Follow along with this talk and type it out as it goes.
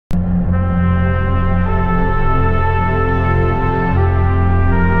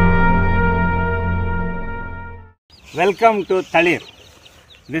Welcome to THALIR.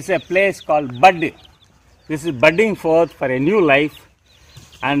 This is a place called Bud. This is budding forth for a new life,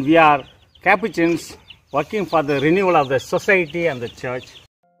 and we are Capuchins working for the renewal of the society and the church.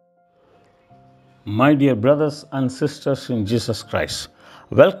 My dear brothers and sisters in Jesus Christ,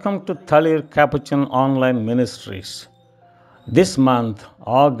 welcome to THALIR Capuchin Online Ministries. This month,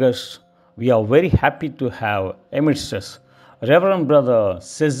 August, we are very happy to have amidst us Reverend Brother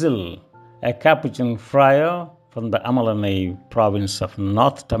Cecil, a Capuchin friar from the Amalani province of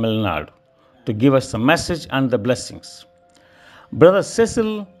North Tamil Nadu, to give us the message and the blessings. Brother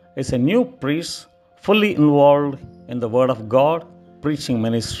Cecil is a new priest fully involved in the Word of God, preaching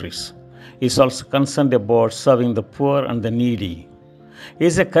ministries. He is also concerned about serving the poor and the needy. He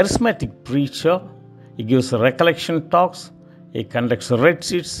is a charismatic preacher. He gives recollection talks, he conducts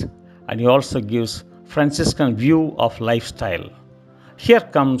retreats, and he also gives Franciscan view of lifestyle. Here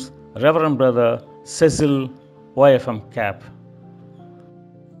comes Reverend Brother Cecil, YFM Cap.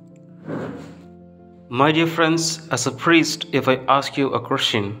 My dear friends, as a priest, if I ask you a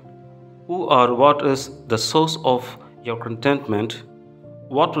question, who or what is the source of your contentment,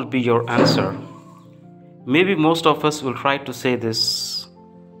 what would be your answer? Maybe most of us will try to say this: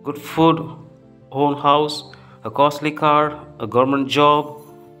 good food, own house, a costly car, a government job,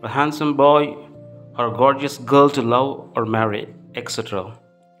 a handsome boy, or a gorgeous girl to love or marry, etc.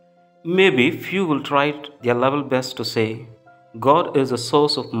 Maybe few will try their level best to say, God is the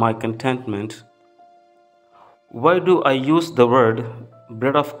source of my contentment. Why do I use the word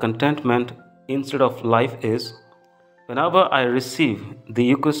bread of contentment instead of life is? Whenever I receive the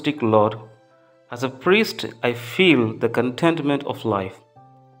Eucharistic Lord, as a priest, I feel the contentment of life.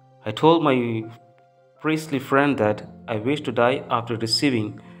 I told my priestly friend that I wish to die after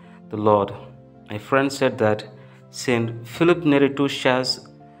receiving the Lord. My friend said that Saint Philip Neri shares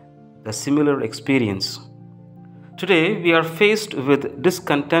the similar experience. Today, we are faced with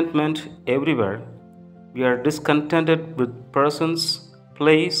discontentment everywhere. We are discontented with persons,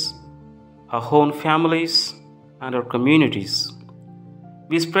 place, our own families, and our communities.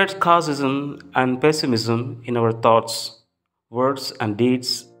 We spread scarcism and pessimism in our thoughts, words, and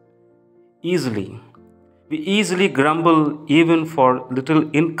deeds easily. We easily grumble even for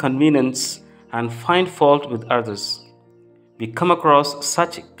little inconvenience and find fault with others. We come across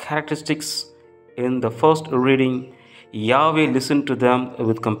such characteristics in the first reading. Yahweh listened to them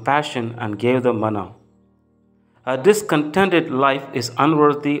with compassion and gave them manna. A discontented life is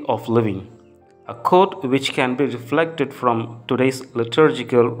unworthy of living, a quote which can be reflected from today's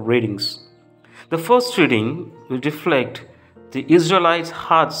liturgical readings. The first reading will reflect the Israelites'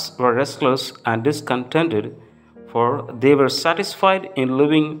 hearts were restless and discontented, for they were satisfied in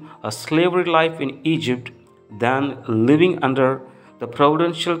living a slavery life in Egypt than living under the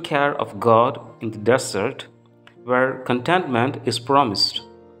providential care of God in the desert, where contentment is promised.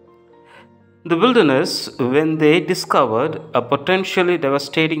 The wilderness, when they discovered a potentially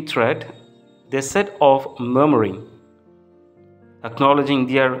devastating threat, they set off murmuring. Acknowledging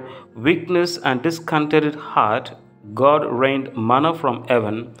their weakness and discontented heart, God rained manna from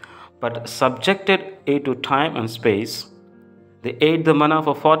heaven, but subjected it to time and space. They ate the manna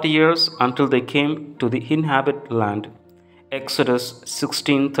for 40 years until they came to the inhabited land. Exodus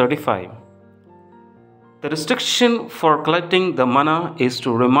 16:35. The restriction for collecting the manna is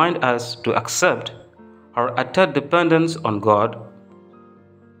to remind us to accept our utter dependence on God,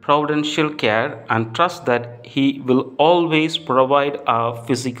 providential care, and trust that He will always provide our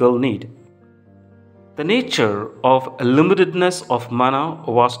physical need. The nature of limitedness of manna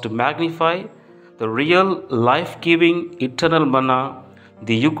was to magnify the real life-giving eternal manna,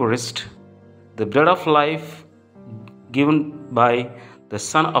 the Eucharist, the bread of life given by the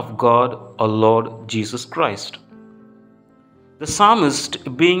Son of God, our Lord Jesus Christ. The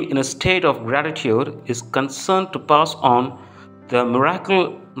psalmist, being in a state of gratitude, is concerned to pass on the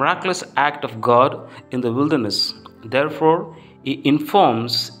miraculous act of God in the wilderness. Therefore, he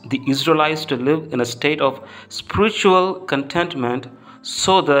informs the Israelites to live in a state of spiritual contentment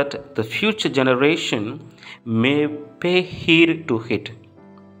so that the future generation may pay heed to it.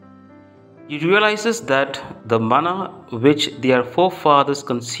 He realizes that the manna which their forefathers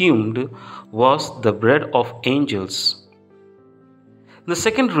consumed was the bread of angels. In the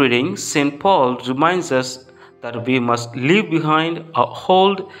second reading, St. Paul reminds us that we must leave behind our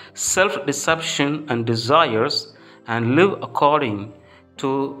old self-deception and desires and live according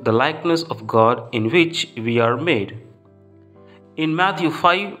to the likeness of God in which we are made. In Matthew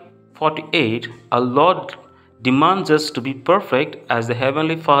 5:48, our Lord demands us to be perfect as the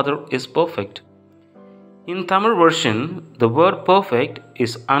Heavenly Father is perfect. In Tamil version, the word perfect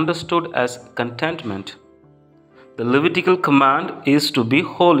is understood as contentment. The Levitical command is to be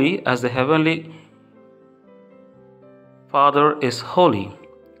holy as the Heavenly Father is holy.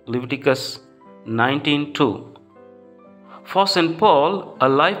 Leviticus 19:2. For St. Paul, a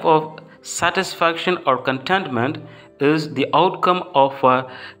life of satisfaction or contentment is the outcome of a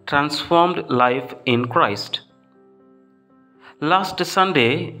transformed life in Christ. Last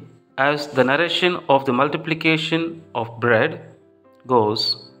Sunday, as the narration of the multiplication of bread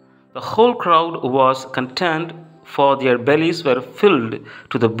goes, the whole crowd was content, for their bellies were filled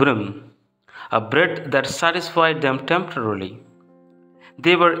to the brim, a bread that satisfied them temporarily.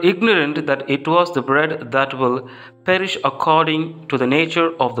 They were ignorant that it was the bread that will perish according to the nature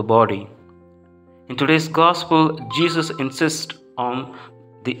of the body. In today's Gospel, Jesus insists on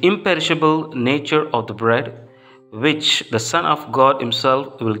the imperishable nature of the bread, which the Son of God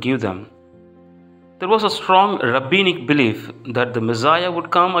Himself will give them. There was a strong rabbinic belief that the Messiah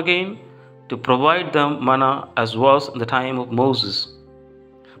would come again to provide them manna, as was in the time of Moses.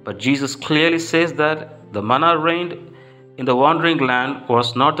 But Jesus clearly says that the manna rained in the wandering land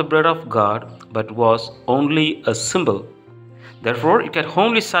was not the bread of God, but was only a symbol. Therefore, it can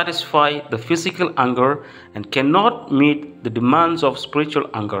only satisfy the physical hunger and cannot meet the demands of spiritual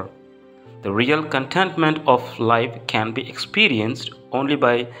hunger. The real contentment of life can be experienced only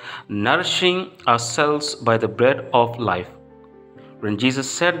by nourishing ourselves by the bread of life. When Jesus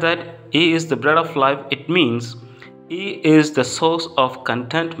said that He is the bread of life, it means He is the source of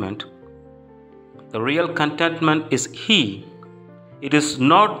contentment. The real contentment is He. It is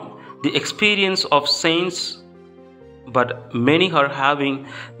not the experience of saints, but many are having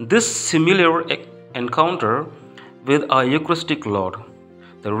this similar encounter with our Eucharistic Lord.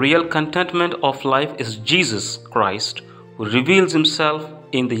 The real contentment of life is Jesus Christ, who reveals Himself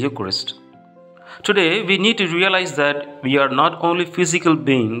in the Eucharist. Today, we need to realize that we are not only physical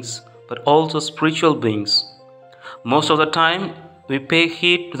beings, but also spiritual beings. Most of the time, we pay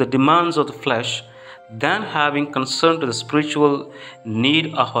heed to the demands of the flesh than having concern to the spiritual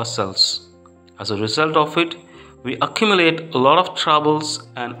need of ourselves. As a result of it, we accumulate a lot of troubles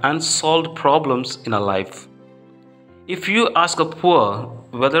and unsolved problems in our life. If you ask a poor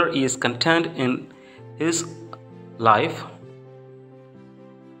whether he is content in his life,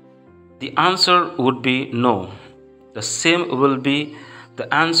 the answer would be no. The same will be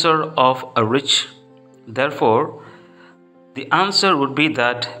the answer of a rich. Therefore, the answer would be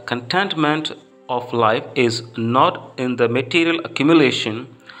that contentment of life is not in the material accumulation,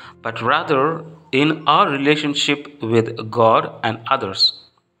 but rather in our relationship with God and others.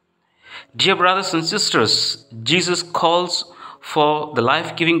 Dear brothers and sisters, Jesus calls for the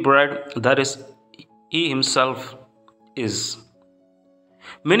life-giving bread that is He Himself is.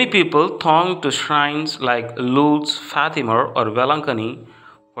 Many people throng to shrines like Lourdes, Fatima, or Velankani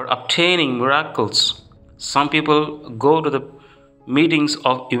for obtaining miracles. Some people go to the meetings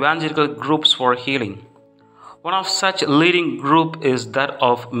of evangelical groups for healing. One of such leading group is that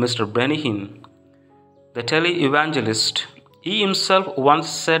of Mr. Benihin, the tele-evangelist. He himself once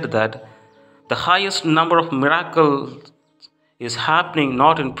said that the highest number of miracles is happening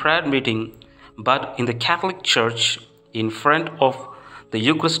not in prayer meeting, but in the Catholic Church in front of the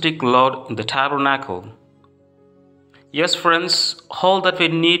Eucharistic Lord in the tabernacle. Yes, friends, all that we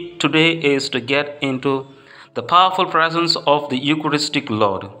need today is to get into the powerful presence of the Eucharistic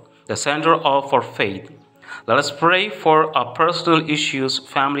Lord, the center of our faith. Let us pray for our personal issues,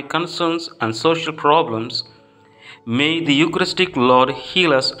 family concerns, and social problems. May the Eucharistic Lord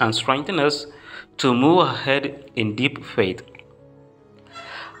heal us and strengthen us to move ahead in deep faith.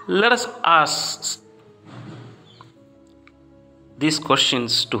 Let us ask these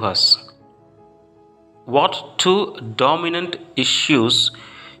questions to us. What two dominant issues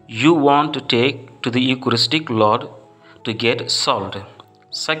you want to take to the Eucharistic Lord to get solved?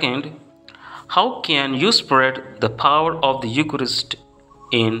 Second, how can you spread the power of the Eucharist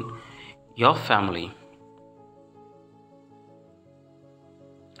in your family?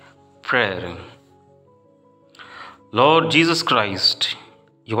 Prayer. Lord Jesus Christ,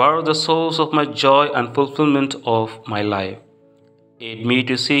 You are the source of my joy and fulfillment of my life. Aid me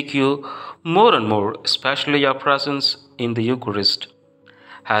to seek You more and more, especially Your presence in the Eucharist.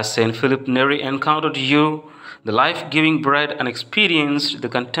 As Saint Philip Neri encountered You, the life-giving bread, and experienced the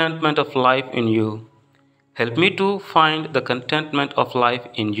contentment of life in You, help me to find the contentment of life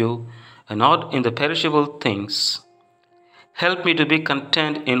in You and not in the perishable things. Help me to be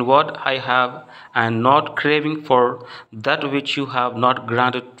content in what I have and not craving for that which You have not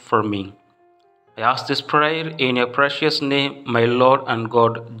granted for me. I ask this prayer in Your precious name, my Lord and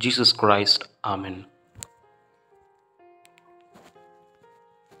God, Jesus Christ. Amen.